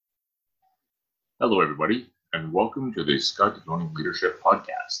Hello, everybody, and welcome to the Scott Tony Leadership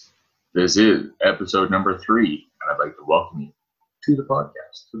Podcast. This is episode number 3, and I'd like to welcome you to the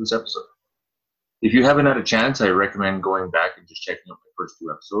podcast, to this episode. If you haven't had a chance, I recommend going back and just checking out the first 2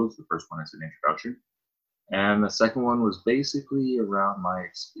 episodes. The first one is an introduction, and the second one was basically around my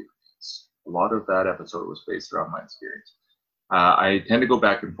experience. A lot of that episode was based around my experience. I tend to go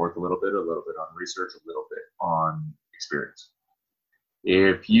back and forth a little bit on research, a little bit on experience.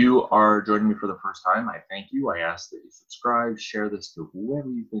 If you are joining me for the first time, I thank you. I ask that you subscribe, share this to whoever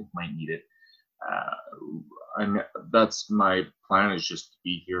you think might need it. That's my plan, is just to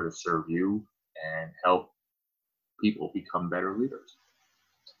be here to serve you and help people become better leaders.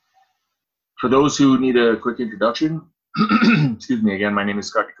 For those who need a quick introduction, excuse me again, my name is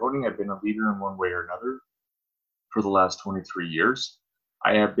Scott Tony. I've been a leader in one way or another for the last 23 years.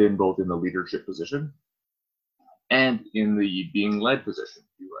 I have been both in the leadership position and in the being led position,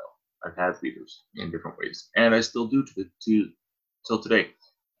 if you will. I've had leaders in different ways, and I still do till today.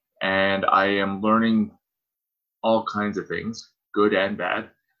 And I am learning all kinds of things, good and bad.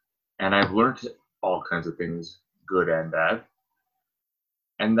 And I've learned all kinds of things, good and bad.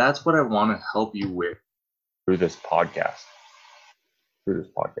 And that's what I want to help you with through this podcast.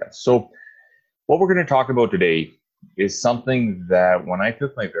 So what we're going to talk about today is something that when I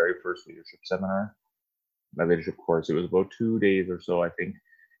took my very first leadership seminar, my leadership course, it was about 2 days or so, I think,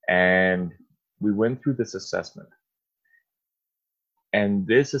 and we went through this assessment. And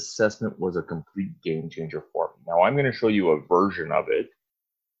this assessment was a complete game changer for me. Now I'm going to show you a version of it,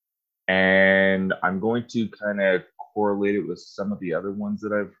 and I'm going to kind of correlate it with some of the other ones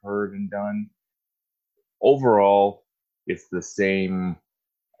that I've heard and done. Overall, it's the same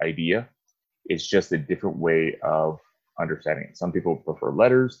idea. It's just a different way of understanding it. Some people prefer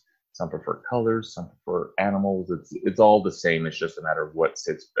letters, some prefer colors, some prefer animals. It's all the same. It's just a matter of what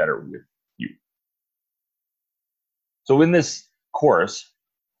sits better with you. So in this course,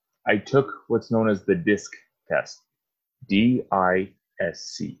 I took what's known as the DISC test,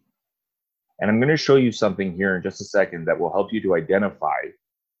 D-I-S-C. And I'm going to show you something here in just a second that will help you to identify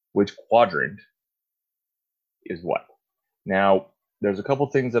which quadrant is what. Now, there's a couple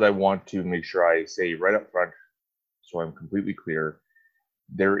things that I want to make sure I say right up front so I'm completely clear.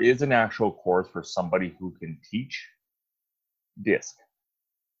 There is an actual course for somebody who can teach DISC.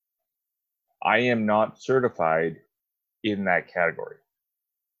 I am not certified in that category.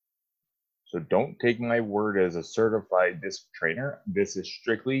 So don't take my word as a certified DISC trainer. This is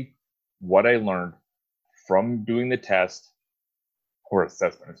strictly what I learned from doing the test or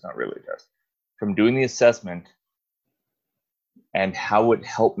assessment. It's not really a test. From doing the assessment and how it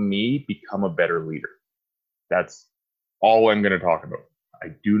helped me become a better leader. That's all I'm going to talk about. I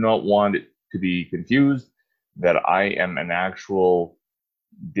do not want it to be confused that I am an actual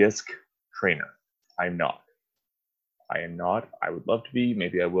DISC trainer. I'm not. I am not. I would love to be.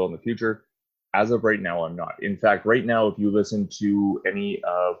 Maybe I will in the future. As of right now, I'm not. In fact, right now, if you listen to any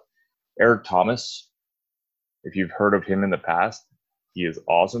of Eric Thomas, if you've heard of him in the past, he is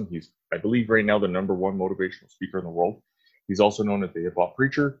awesome. He's, I believe, right now the #1 motivational speaker in the world. He's also known as the hip hop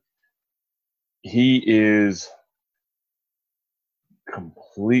preacher. He is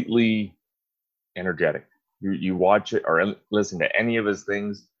completely energetic. You watch it or listen to any of his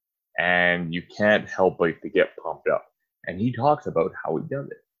things, and you can't help but to get pumped up. And he talks about how he does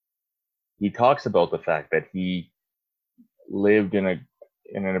it. He talks about the fact that he lived in an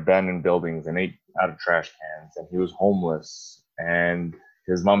abandoned buildings and ate out of trash cans, and he was homeless, and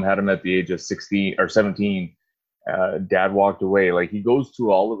his mom had him at the age of 16 or 17. Dad walked away. Like, he goes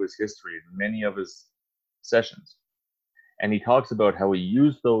through all of his history in many of his sessions. And he talks about how he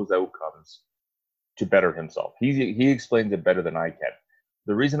used those outcomes to better himself. He explains it better than I can.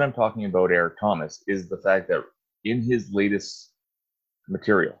 The reason I'm talking about Eric Thomas is the fact that in his latest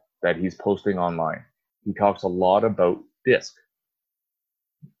material that he's posting online, he talks a lot about DISC.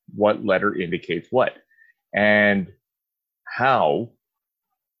 What letter indicates what, and how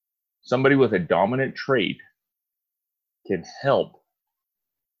somebody with a dominant trait can help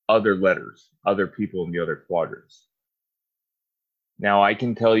other letters, other people in the other quadrants. Now, I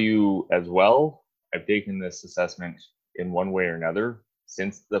can tell you as well, I've taken this assessment in one way or another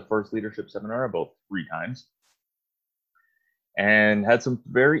since the first leadership seminar about 3 times and had some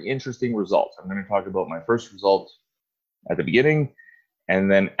very interesting results. I'm going to talk about my first result at the beginning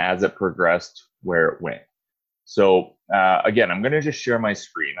and then as it progressed, where it went. So again, I'm going to just share my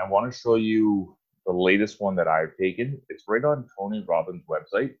screen. I want to show you the latest one that I've taken. It's right on Tony Robbins'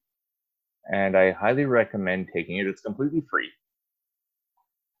 website, and I highly recommend taking it. It's completely free.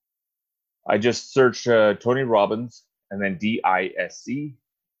 I just search Tony Robbins and then DISC,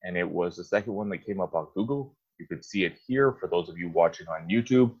 and it was the second one that came up on Google. You could see it here for those of you watching on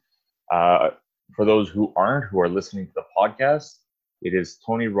YouTube. For those who aren't, who are listening to the podcast, it is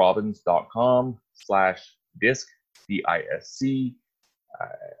tonyrobbins.com/disc, DISC.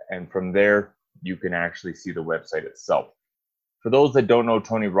 And from there, you can actually see the website itself. For those that don't know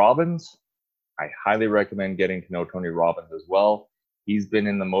Tony Robbins, I highly recommend getting to know Tony Robbins as well. He's been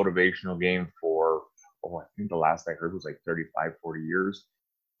in the motivational game for, I think the last I heard was like 35, 40 years.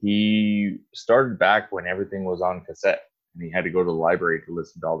 He started back when everything was on cassette, and he had to go to the library to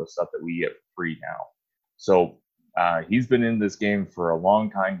listen to all the stuff that we get free now. So he's been in this game for a long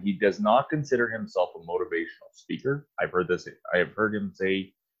time. He does not consider himself a motivational speaker. I've heard him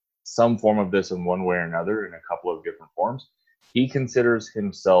say some form of this in one way or another in a couple of different forms. He considers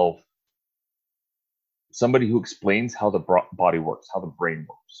himself somebody who explains how the body works, how the brain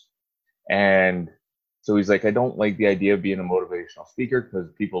works. And so he's like, I don't like the idea of being a motivational speaker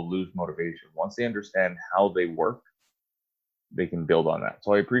because people lose motivation. Once they understand how they work, they can build on that.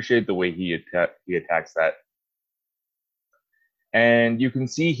 So I appreciate the way he attacks that. And you can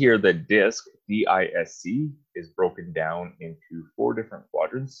see here that DISC, D-I-S-C, is broken down into 4 different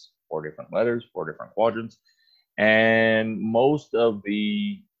quadrants, 4 different letters, 4 different quadrants. And most of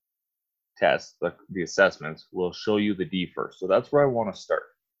the tests, the assessments, will show you the D first. So that's where I want to start.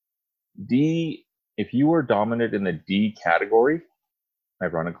 D, if you are dominant in the D category,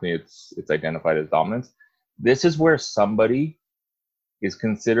 ironically, it's identified as dominance. This is where somebody is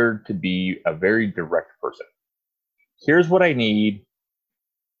considered to be a very direct person. Here's what I need,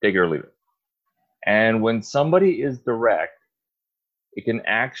 take it or leave it. And when somebody is direct, it can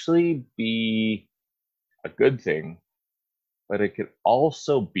actually be a good thing, but it could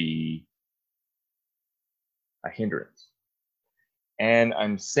also be a hindrance. And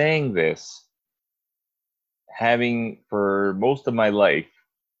I'm saying this having, for most of my life,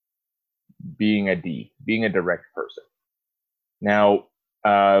 being a D, being a direct person. Now,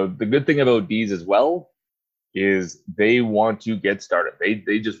 the good thing about Ds as well is they want to get started.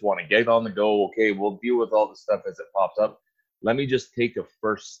 They just want to get on the go. Okay, we'll deal with all the stuff as it pops up. Let me just take a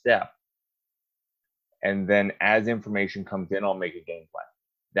first step. And then as information comes in, I'll make a game plan.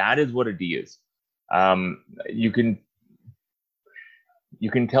 That is what a D is. You can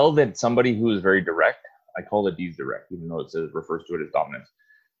tell that somebody who is very direct, I call the Ds direct, even though it refers to it as dominance.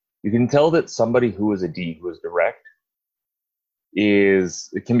 You can tell that somebody who is a D, who is direct,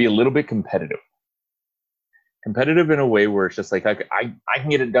 it can be a little bit competitive. Competitive in a way where it's just like, I can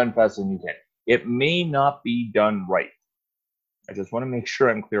get it done faster than you can. It may not be done right. I just want to make sure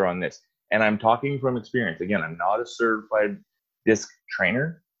I'm clear on this. And I'm talking from experience. Again, I'm not a certified DISC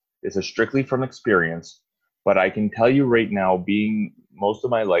trainer. This is strictly from experience. But I can tell you right now, being most of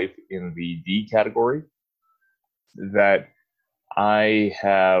my life in the D category, that I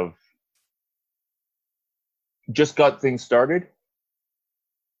have just got things started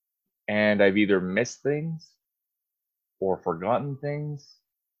and I've either missed things or forgotten things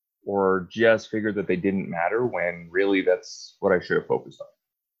or just figured that they didn't matter when really that's what I should have focused on.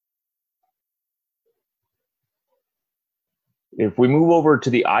 If we move over to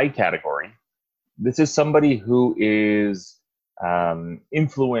the I category, this is somebody who is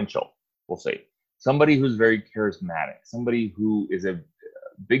influential, we'll say. Somebody who's very charismatic, somebody who is a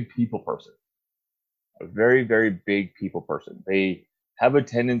big people person, a very, very big people person. They have a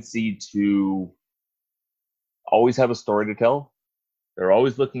tendency to always have a story to tell. They're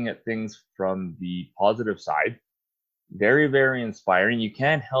always looking at things from the positive side. Very, very inspiring. You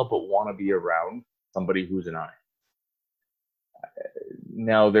can't help but want to be around somebody who's an I.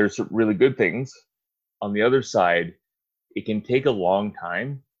 Now, there's really good things. On the other side, it can take a long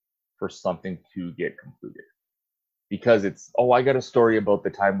time for something to get completed because it's, I got a story about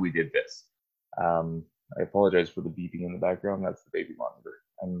the time we did this. I apologize for the beeping in the background. That's the baby monitor.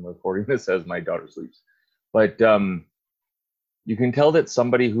 I'm recording this as my daughter sleeps. But you can tell that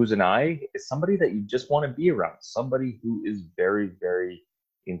somebody who's an I is somebody that you just want to be around, somebody who is very, very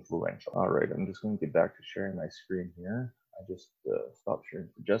influential. All right, I'm just going to get back to sharing my screen here. I just stopped sharing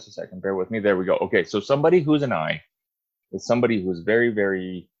for just a second. Bear with me. There we go. Okay, so somebody who's an I is somebody who's very,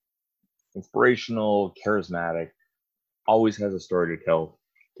 very inspirational, charismatic, always has a story to tell,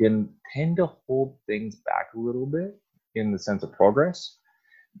 can tend to hold things back a little bit in the sense of progress,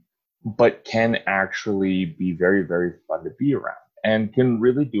 but can actually be very, very fun to be around and can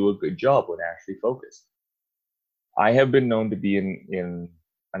really do a good job when actually focused. I have been known to be in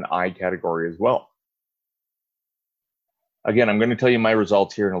an I category as well. Again, I'm going to tell you my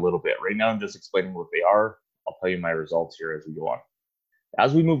results here in a little bit. Right now, I'm just explaining what they are. I'll tell you my results here as we go on.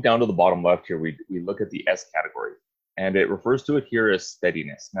 As we move down to the bottom left here, we look at the S category. and it refers to it here as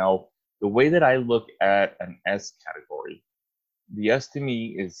steadiness. Now, the way that I look at an S category, the S to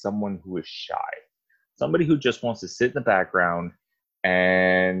me is someone who is shy, somebody who just wants to sit in the background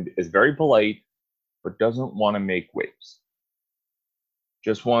and is very polite, but doesn't want to make waves.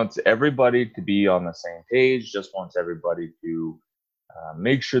 Just wants everybody to be on the same page, just wants everybody to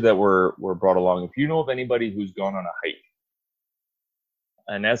make sure that we're brought along. If you know of anybody who's gone on a hike,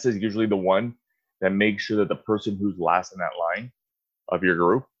 an S is usually the one that makes sure that the person who's last in that line of your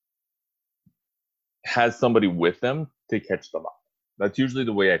group has somebody with them to catch them up. That's usually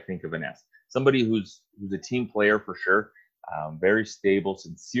the way I think of an S. Somebody who's a team player for sure, very stable,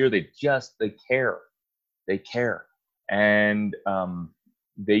 sincere. They care, and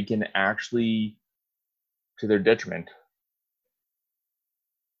they can actually, to their detriment,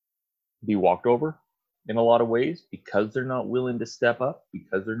 be walked over in a lot of ways because they're not willing to step up,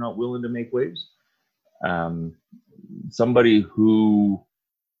 because they're not willing to make waves. Somebody who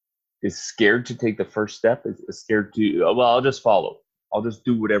is scared to take the first step, is scared to, well, I'll just follow. I'll just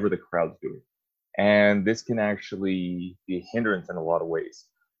do whatever the crowd's doing. And this can actually be a hindrance in a lot of ways.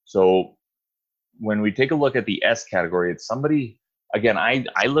 So when we take a look at the S category, it's somebody, again, I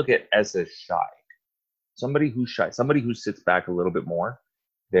look at S as shy. Somebody who's shy, somebody who sits back a little bit more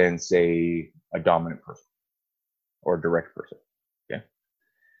than, say, a dominant person or a direct person. Okay.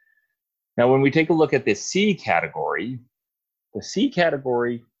 Now, when we take a look at the C category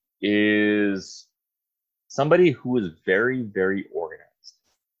is somebody who is very, very organized,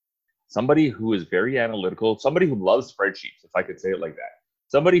 somebody who is very analytical, somebody who loves spreadsheets, if I could say it like that,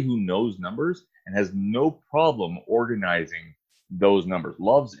 somebody who knows numbers and has no problem organizing those numbers,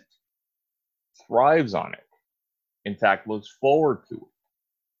 loves it, thrives on it, in fact, looks forward to it.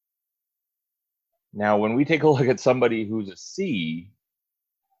 Now, when we take a look at somebody who's a C,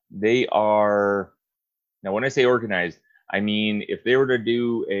 they are, now when I say organized, I mean, if they were to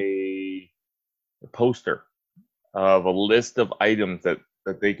do a poster of a list of items that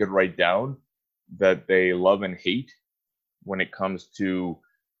they could write down that they love and hate when it comes to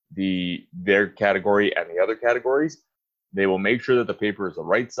their category and the other categories, they will make sure that the paper is the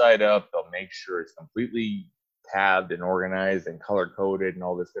right side up. They'll make sure it's completely tabbed and organized and color coded and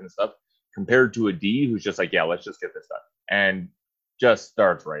all this kind of stuff, compared to a D who's just like, yeah, let's just get this done, and just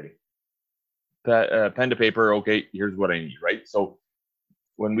starts writing. Pen to paper, okay, here's what I need, right? So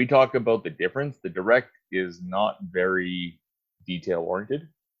when we talk about the difference, the direct is not very detail oriented,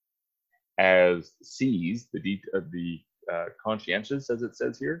 as C's, the conscientious, as it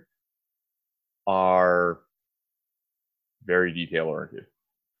says here, are very detail oriented,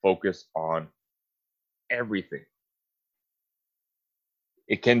 focus on everything.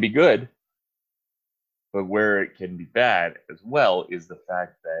 It can be good, but where it can be bad as well is the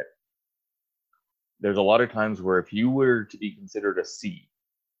fact that there's a lot of times where if you were to be considered a C,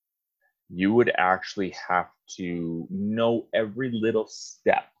 you would actually have to know every little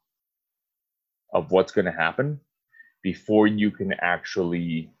step of what's going to happen before you can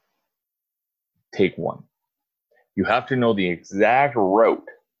actually take one. You have to know the exact route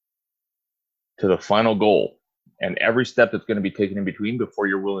to the final goal and every step that's going to be taken in between before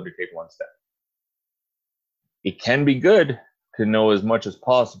you're willing to take one step. It can be good to know as much as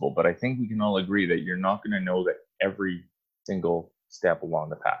possible, but I think we can all agree that you're not going to know that every single step along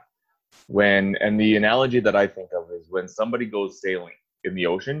the path. And the analogy that I think of is when somebody goes sailing in the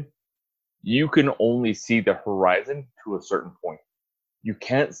ocean, you can only see the horizon to a certain point. You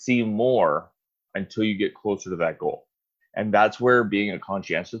can't see more until you get closer to that goal. And that's where being a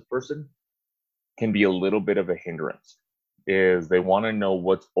conscientious person can be a little bit of a hindrance, is they want to know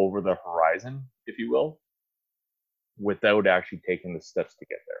what's over the horizon, if you will, without actually taking the steps to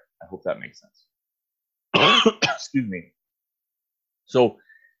get there. I hope that makes sense. Excuse me. So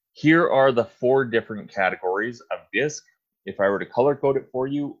here are the 4 different categories of DISC. If I were to color code it for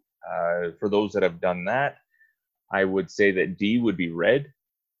you, for those that have done that, I would say that D would be red,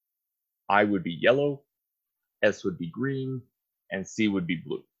 I would be yellow, S would be green, and C would be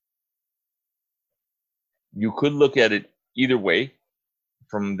blue. You could look at it either way.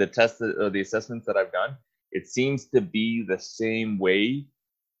 From the the assessments that I've done, it seems to be the same way,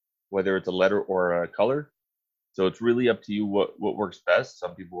 whether it's a letter or a color. So it's really up to you what works best.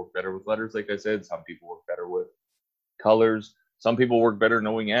 Some people work better with letters, like I said. Some people work better with colors. Some people work better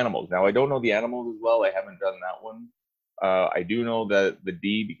knowing animals. Now, I don't know the animals as well. I haven't done that one. I do know that the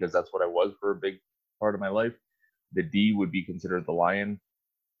D, because that's what I was for a big part of my life, the D would be considered the lion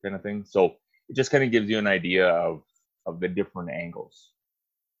kind of thing. So it just kind of gives you an idea of the different angles.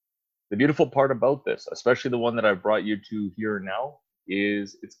 The beautiful part about this, especially the one that I've brought you to here now,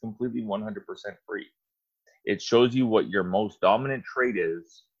 is it's completely 100% free. It shows you what your most dominant trait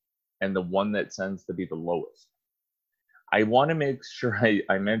is and the one that tends to be the lowest. I want to make sure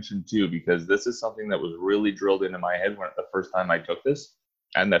I mention too, because this is something that was really drilled into my head when the first time I took this,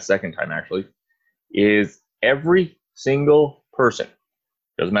 and the second time actually, is every single person,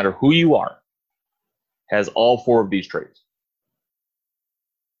 doesn't matter who you are, has all 4 of these traits.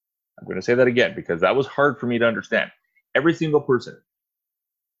 I'm going to say that again because that was hard for me to understand. Every single person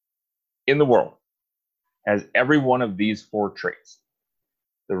in the world has every one of these 4 traits.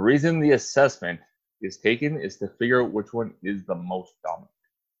 The reason the assessment is taken is to figure out which one is the most dominant.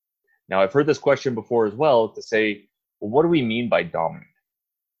 Now, I've heard this question before as well, to say, well, what do we mean by dominant?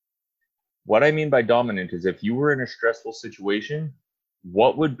 What I mean by dominant is if you were in a stressful situation,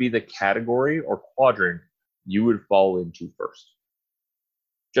 what would be the category or quadrant you would fall into first?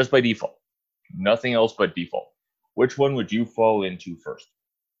 Just by default, nothing else but default. Which one would you fall into first?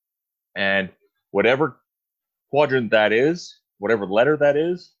 And whatever quadrant that is, whatever letter that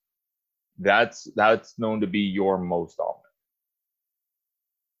is, that's known to be your most dominant.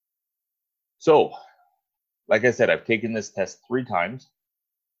 So, like I said, I've taken this test 3 times.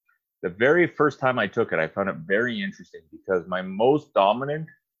 The very first time I took it, I found it very interesting because my most dominant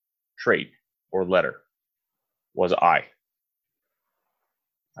trait or letter was I.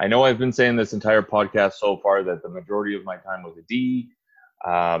 I know I've been saying this entire podcast so far that the majority of my time was a D,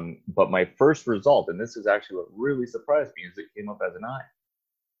 but my first result, and this is actually what really surprised me, is it came up as an I.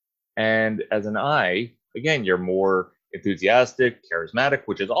 And as an I, again, you're more enthusiastic, charismatic,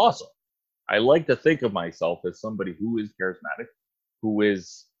 which is awesome. I like to think of myself as somebody who is charismatic, who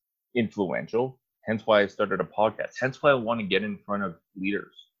is influential, hence why I started a podcast, hence why I want to get in front of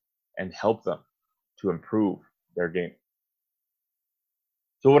leaders and help them to improve their game.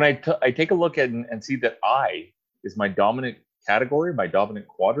 So when I take a look at and see that I is my dominant category, my dominant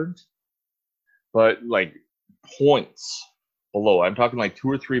quadrant, but like points below, I'm talking like 2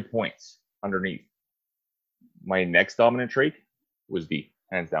 or 3 points underneath. My next dominant trait was D,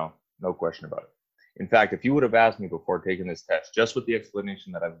 hands down, no question about it. In fact, if you would have asked me before taking this test, just with the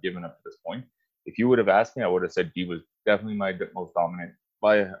explanation that I've given up to this point, if you would have asked me, I would have said D was definitely my most dominant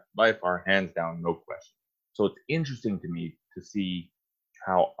by far, hands down, no question. So it's interesting to me to see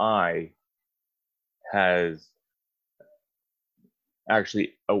how I has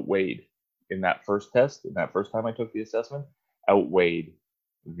actually outweighed in that first test, in that first time I took the assessment, outweighed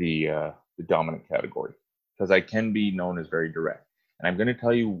the dominant category, because I can be known as very direct. And I'm going to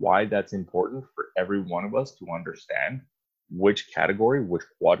tell you why that's important for every one of us to understand which category, which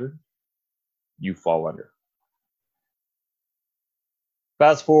quadrant you fall under.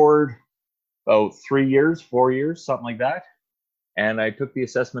 Fast forward about 3 years, 4 years, something like that, and I took the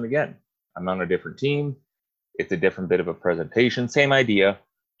assessment again. I'm on a different team. It's a different bit of a presentation, same idea,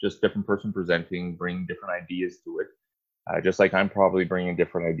 just different person presenting, bringing different ideas to it. Just like I'm probably bringing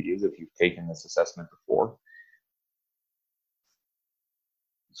different ideas if you've taken this assessment before.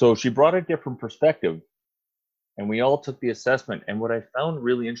 So she brought a different perspective, and we all took the assessment. And what I found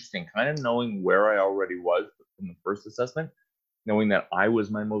really interesting, kind of knowing where I already was in the first assessment, knowing that I was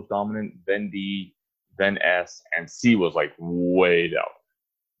my most dominant, then D, then S, and C was like way down.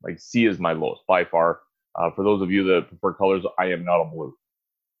 Like C is my lowest by far. For those of you that prefer colors, I am not a blue,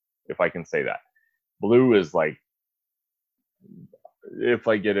 if I can say that. Blue is like, if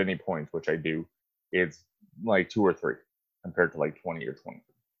I get any points, which I do, it's like 2 or 3 compared to like 20 or 23.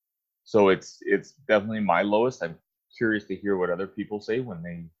 So it's definitely my lowest. I'm curious to hear what other people say when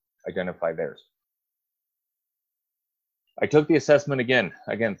they identify theirs. I took the assessment again,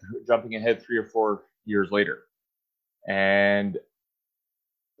 jumping ahead 3 or 4 years later. And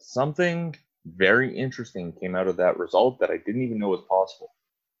something very interesting came out of that result that I didn't even know was possible.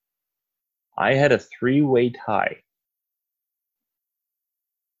 I had a 3-way tie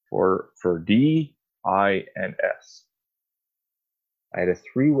for D, I, and S. I had a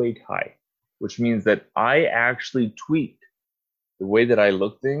 3-way tie, which means that I actually tweaked the way that I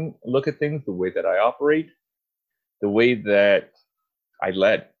look at things, the way that I operate, the way that I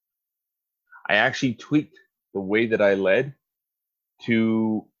led. I actually tweaked the way that I led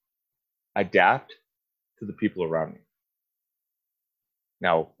to adapt to the people around me.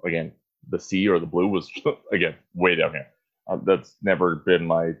 Now, again, the C or the blue was, again, way down here. That's never been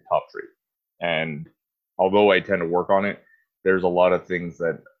my top trait. And although I tend to work on it, there's a lot of things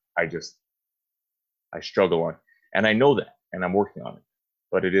that I struggle on. And I know that, and I'm working on it.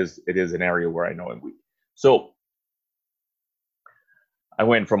 But it is an area where I know I'm weak. So I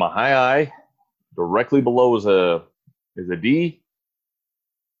went from a high I, directly below is a D,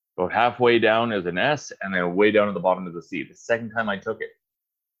 about halfway down is an S, and then way down at the bottom is a C. The second time I took it,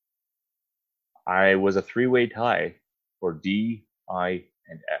 I was a three-way tie for D, I,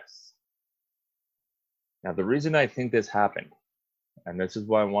 and S. Now, the reason I think this happened, and this is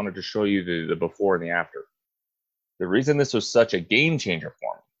why I wanted to show you the before and the after. The reason this was such a game changer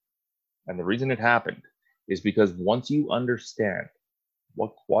for me, and the reason it happened, is because once you understand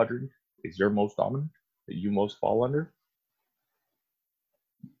what quadrant is your most dominant, that you most fall under,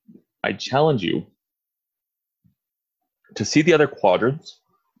 I challenge you to see the other quadrants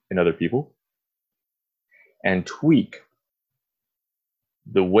in other people and tweak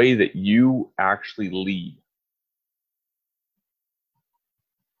the way that you actually lead.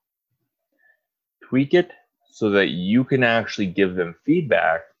 Tweak it so that you can actually give them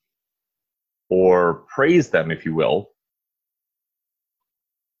feedback or praise them, if you will,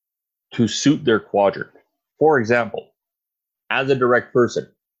 to suit their quadrant. For example, as a direct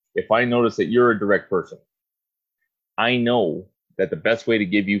person, if I notice that you're a direct person, I know that the best way to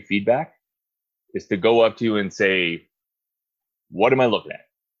give you feedback is to go up to you and say, what am I looking at?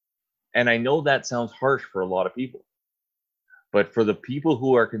 And I know that sounds harsh for a lot of people, but for the people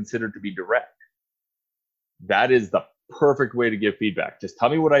who are considered to be direct, that is the perfect way to give feedback. Just tell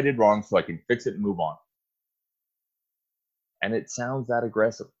me what I did wrong so I can fix it and move on. And it sounds that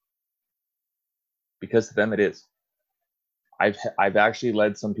aggressive, because to them it is. I've actually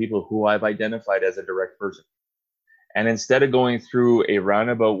led some people who I've identified as a direct person. And instead of going through a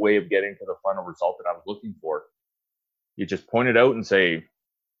roundabout way of getting to the final result that I was looking for, you just point it out and say,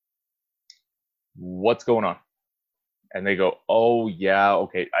 what's going on? And they go, oh yeah,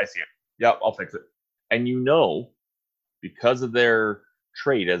 okay, I see it. Yeah, I'll fix it. And you know, because of their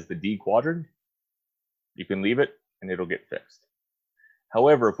trait as the D quadrant, you can leave it and it'll get fixed.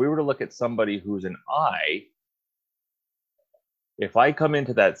 However, if we were to look at somebody who's an I, if I come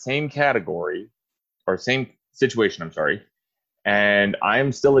into that same category or same situation, I'm sorry, and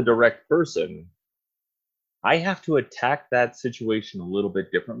I'm still a direct person, I have to attack that situation a little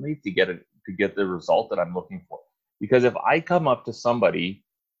bit differently to get the result that I'm looking for. Because if I come up to somebody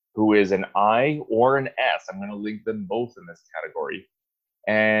who is an I or an S, I'm going to link them both in this category,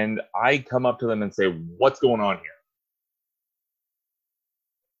 and I come up to them and say, what's going on here?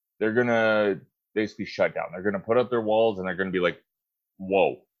 They're going to basically shut down. They're going to put up their walls and they're going to be like,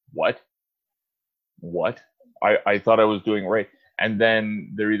 whoa, what? I thought I was doing right. And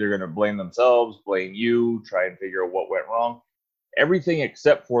then they're either going to blame themselves, blame you, try and figure out what went wrong. Everything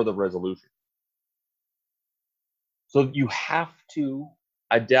except for the resolution. So you have to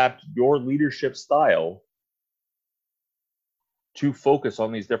adapt your leadership style to focus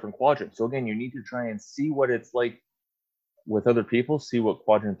on these different quadrants. So again, you need to try and see what it's like with other people, see what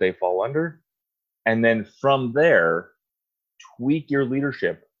quadrant they fall under, and then from there, tweak your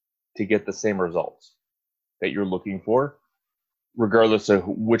leadership to get the same results that you're looking for, regardless of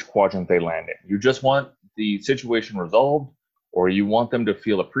which quadrant they land in. You just want the situation resolved, or you want them to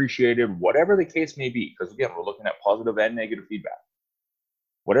feel appreciated, whatever the case may be, because again, we're looking at positive and negative feedback.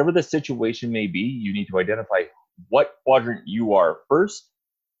 Whatever the situation may be, you need to identify what quadrant you are first,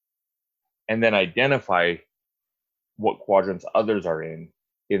 and then identify what quadrants others are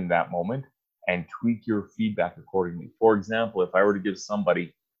in that moment, and tweak your feedback accordingly. For example, if I were to give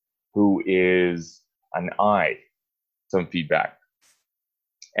somebody who is an I some feedback,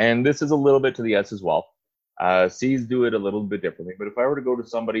 and this is a little bit to the S as well. C's do it a little bit differently, but if I were to go to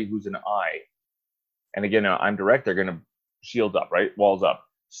somebody who's an I, and again, I'm direct, they're going to shield up, right? Walls up.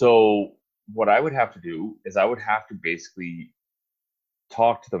 So what I would have to do is I would have to basically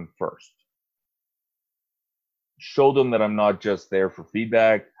talk to them first. Show them that I'm not just there for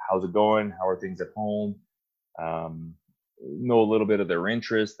feedback. How's it going? How are things at home? Know a little bit of their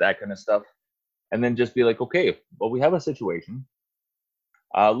interests, that kind of stuff. And then just be like, okay, well, we have a situation.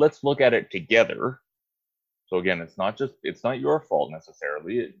 Let's look at it together. So again, it's not your fault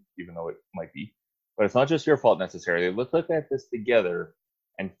necessarily, even though it might be, but it's not just your fault necessarily. Let's look at this together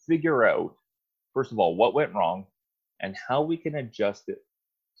and figure out, first of all, what went wrong and how we can adjust it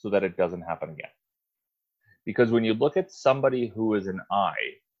so that it doesn't happen again. Because when you look at somebody who is an I,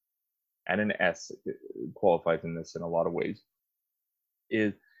 and an S qualifies in this in a lot of ways,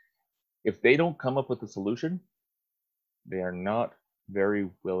 is if they don't come up with a solution, they are not very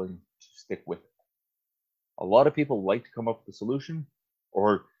willing to stick with it. A lot of people like to come up with a solution,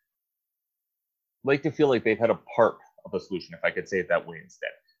 or like to feel like they've had a part of a solution, if I could say it that way instead.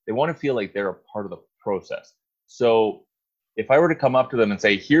 They want to feel like they're a part of the process. So if I were to come up to them and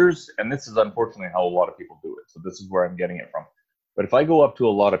say, and this is unfortunately how a lot of people do it, so this is where I'm getting it from. But if I go up to a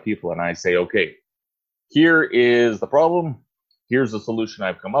lot of people and I say, okay, here is the problem, here's the solution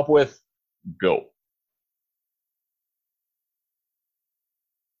I've come up with, go.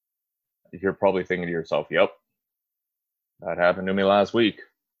 you're probably thinking to yourself, yep, that happened to me last week.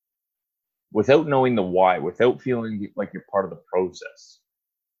 Without knowing the why, without feeling like you're part of the process,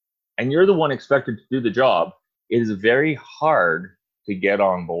 and you're the one expected to do the job, it is very hard to get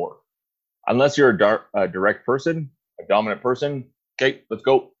on board. Unless you're a direct person, a dominant person, okay, let's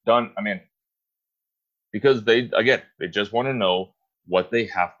go, done, I'm in. Because they just want to know what they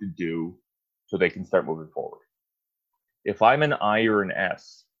have to do so they can start moving forward. If I'm an I or an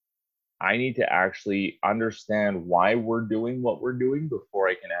S, I need to actually understand why we're doing what we're doing before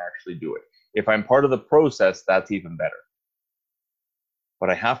I can actually do it. If I'm part of the process, that's even better.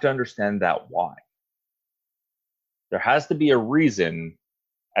 But I have to understand that why. There has to be a reason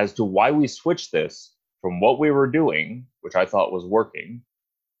as to why we switched this from what we were doing, which I thought was working,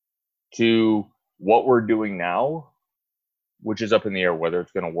 to what we're doing now, which is up in the air whether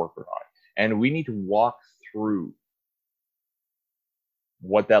it's going to work or not. And we need to walk through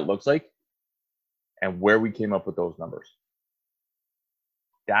what that looks like and where we came up with those numbers.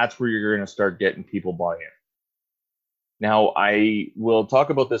 That's where you're going to start getting people buy in. Now, I will talk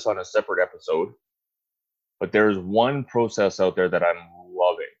about this on a separate episode, but there's one process out there that I'm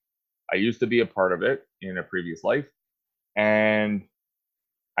loving. I used to be a part of it in a previous life, and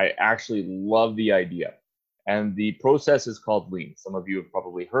I actually love the idea. And the process is called Lean. Some of you have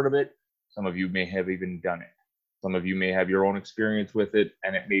probably heard of it. Some of you may have even done it. Some of you may have your own experience with it,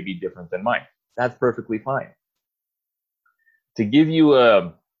 and it may be different than mine. That's perfectly fine. To give you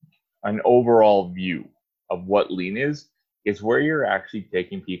an overall view of what Lean is where you're actually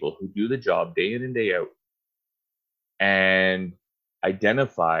taking people who do the job day in and day out and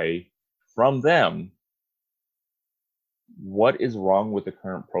identify from them what is wrong with the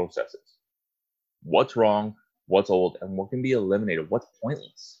current processes. What's wrong, what's old, and what can be eliminated, what's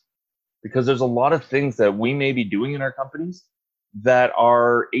pointless. Because there's a lot of things that we may be doing in our companies that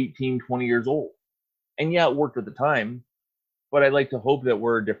are 18, 20 years old. And yeah, it worked at the time, but I'd like to hope that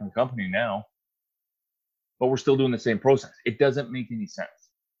we're a different company now, but we're still doing the same process. It doesn't make any sense.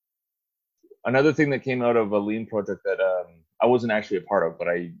 Another thing that came out of a Lean project that I wasn't actually a part of, but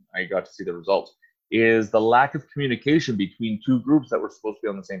I got to see the results, is the lack of communication between two groups that were supposed to be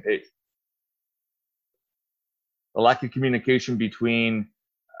on the same page. The lack of communication between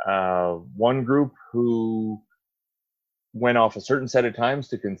one group who went off a certain set of times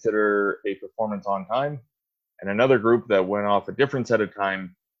to consider a performance on time, and another group that went off a different set of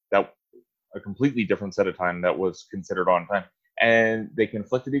time, that a completely different set of time that was considered on time, and they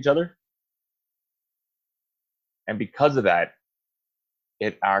conflicted each other. And because of that,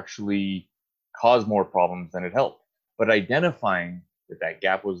 it actually caused more problems than it helped. But identifying that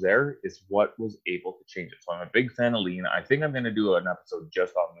gap was there is what was able to change it. So I'm a big fan of Lean. I think I'm going to do an episode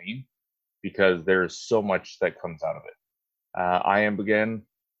just on Lean because there's so much that comes out of it. I am, again,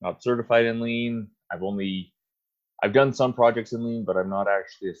 not certified in Lean. I've done some projects in Lean, but I'm not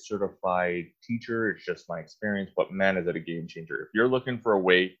actually a certified teacher. It's just my experience. But man, is it a game changer. If you're looking for a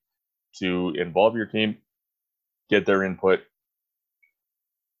way to involve your team, get their input,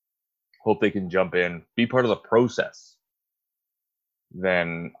 hope they can jump in, be part of the process,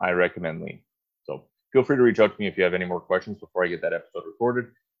 then I recommend Lean. So feel free to reach out to me if you have any more questions before I get that episode recorded.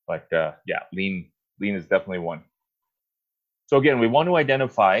 But yeah, Lean is definitely one. So again, we want to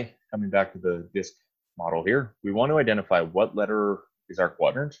identify, coming back to the DISC model here, we want to identify what letter is our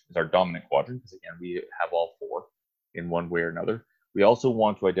quadrant, is our dominant quadrant, because again, we have all four in one way or another. We also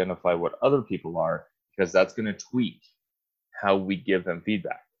want to identify what other people are, because that's going to tweak how we give them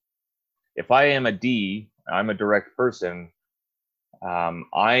feedback. If I am a D, I'm a direct person,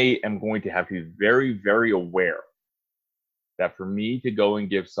 I am going to have to be very, very aware that for me to go and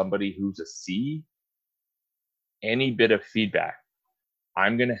give somebody who's a C any bit of feedback,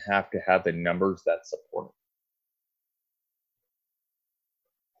 I'm going to have the numbers that support it.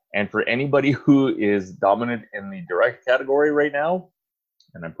 And for anybody who is dominant in the direct category right now,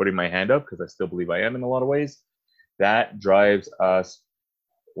 and I'm putting my hand up because I still believe I am in a lot of ways, that drives us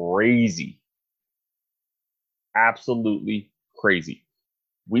crazy. Absolutely crazy.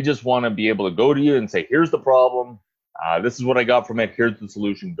 We just want to be able to go to you and say, here's the problem. This is what I got from it. Here's the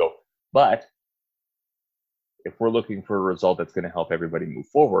solution. Go. But if we're looking for a result that's going to help everybody move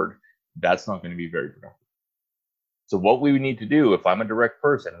forward, that's not going to be very productive. So what we need to do, if I'm a direct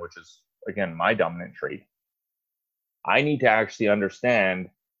person, which is, again, my dominant trait, I need to actually understand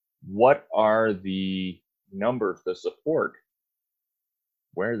what are the numbers to support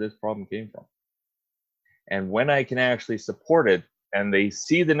where this problem came from. And when I can actually support it and they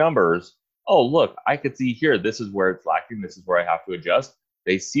see the numbers, oh, look, I could see here, this is where it's lacking, this is where I have to adjust.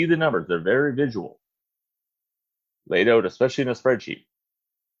 They see the numbers, they're very visual, laid out, especially in a spreadsheet.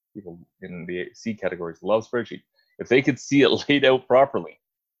 people in the C categories love spreadsheets. If they could see it laid out properly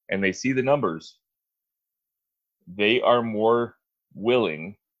and they see the numbers, they are more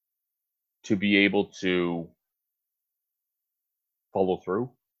willing to be able to follow through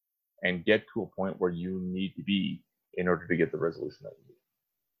and get to a point where you need to be in order to get the resolution that you need.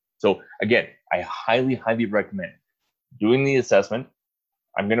 So again, I highly, highly recommend doing the assessment.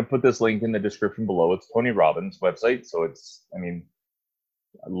 I'm going to put this link in the description below. It's Tony Robbins' website. So I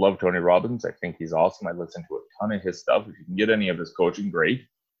love Tony Robbins. I think he's awesome. I listen to a ton of his stuff. If you can get any of his coaching, great.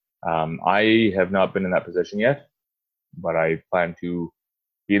 I have not been in that position yet, but I plan to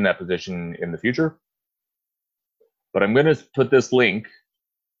be in that position in the future. But I'm going to put this link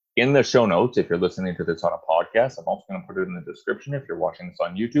in the show notes if you're listening to this on a podcast. I'm also going to put it in the description if you're watching this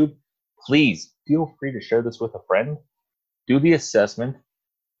on YouTube. Please feel free to share this with a friend. Do the assessment.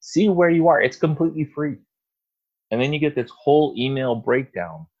 See where you are. It's completely free. And then you get this whole email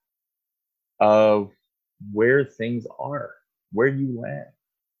breakdown of where things are, where you land.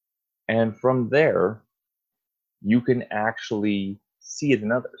 And from there, you can actually see it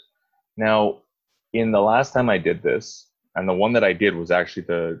in others. Now, in the last time I did this, and the one that I did was actually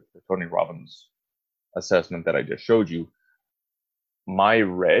the Tony Robbins assessment that I just showed you, my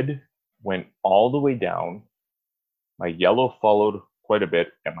red went all the way down, my yellow followed quite a bit,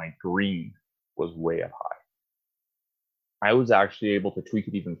 and my green was way up high. I was actually able to tweak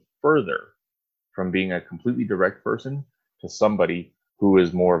it even further from being a completely direct person to somebody who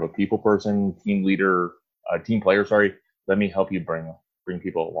is more of a people person, team leader, team player, sorry. Let me help you bring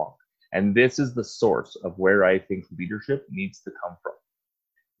people along. And this is the source of where I think leadership needs to come from.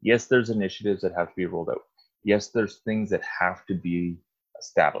 Yes, there's initiatives that have to be rolled out. Yes, there's things that have to be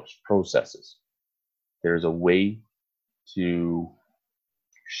established, processes. There's a way to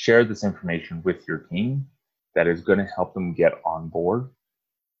share this information with your team that is going to help them get on board.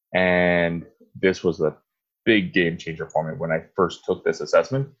 And this was a big game changer for me when I first took this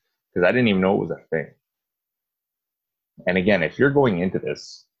assessment, because I didn't even know it was a thing. And again, if you're going into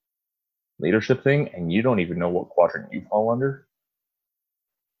this leadership thing and you don't even know what quadrant you fall under,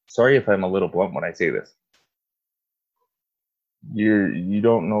 sorry if I'm a little blunt when I say this, you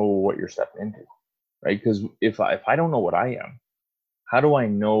don't know what you're stepping into, right? Because if I don't know what I am, how do I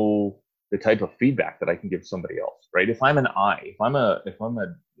know the type of feedback that I can give somebody else, right? If I'm an I, if I'm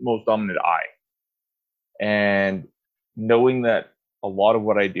a most dominant I, and knowing that a lot of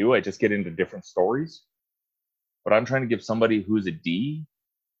what I do, I just get into different stories, but I'm trying to give somebody who's a D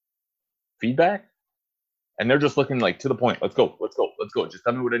feedback, and they're just looking like to the point. Let's go. Just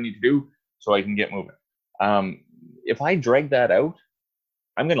tell me what I need to do so I can get moving. If I drag that out,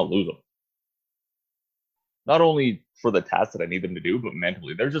 I'm going to lose them. Not only for the task that I need them to do, but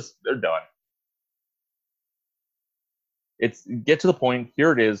mentally, they're done. It's get to the point.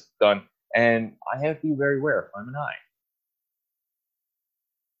 Here it is, done. And I have to be very aware if I'm an I.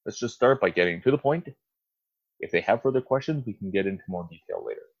 Let's just start by getting to the point. If they have further questions, we can get into more detail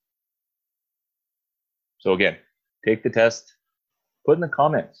later. So again, take the test, put in the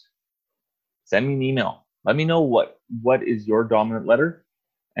comments, send me an email. Let me know what is your dominant letter,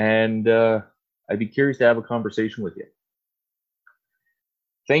 and I'd be curious to have a conversation with you.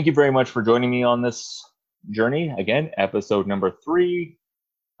 Thank you very much for joining me on this journey. Again, episode number 3.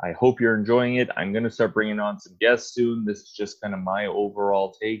 I hope you're enjoying it. I'm going to start bringing on some guests soon. This is just kind of my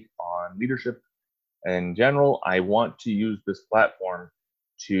overall take on leadership in general. I want to use this platform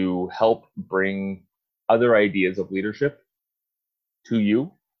to help bring other ideas of leadership to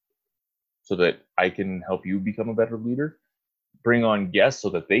you so that I can help you become a better leader. Bring on guests so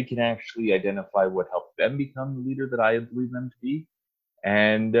that they can actually identify what helped them become the leader that I believe them to be,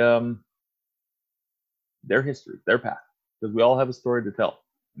 and their history, their path, because we all have a story to tell.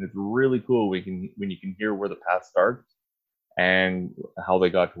 And it's really cool when you can hear where the path starts and how they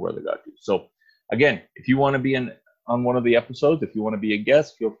got to where they got to. So again, if you want to be on one of the episodes, if you want to be a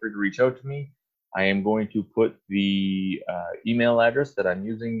guest, feel free to reach out to me. I am going to put the email address that I'm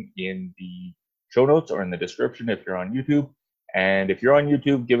using in the show notes or in the description if you're on YouTube. And if you're on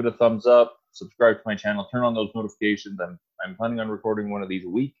YouTube, give it a thumbs up, subscribe to my channel, turn on those notifications. I'm planning on recording one of these a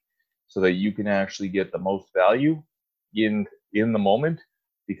week so that you can actually get the most value in the moment.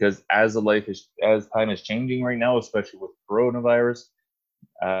 Because as time is changing right now, especially with coronavirus,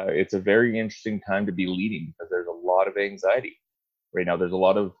 it's a very interesting time to be leading because there's a lot of anxiety right now. There's a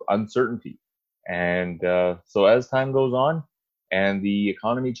lot of uncertainty. And so as time goes on and the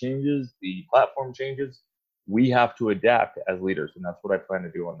economy changes, the platform changes, we have to adapt as leaders. And that's what I plan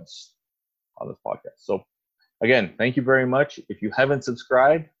to do on this podcast. So again, thank you very much. If you haven't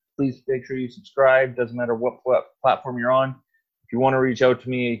subscribed, please make sure you subscribe. Doesn't matter what platform you're on. If If you want to reach out to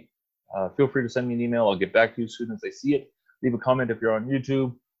me, feel free to send me an email. I'll get back to you as soon as I see it. Leave a comment if you're on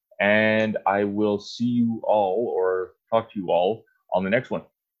YouTube, and I will see you all or talk to you all on the next one.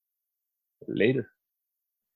 Later.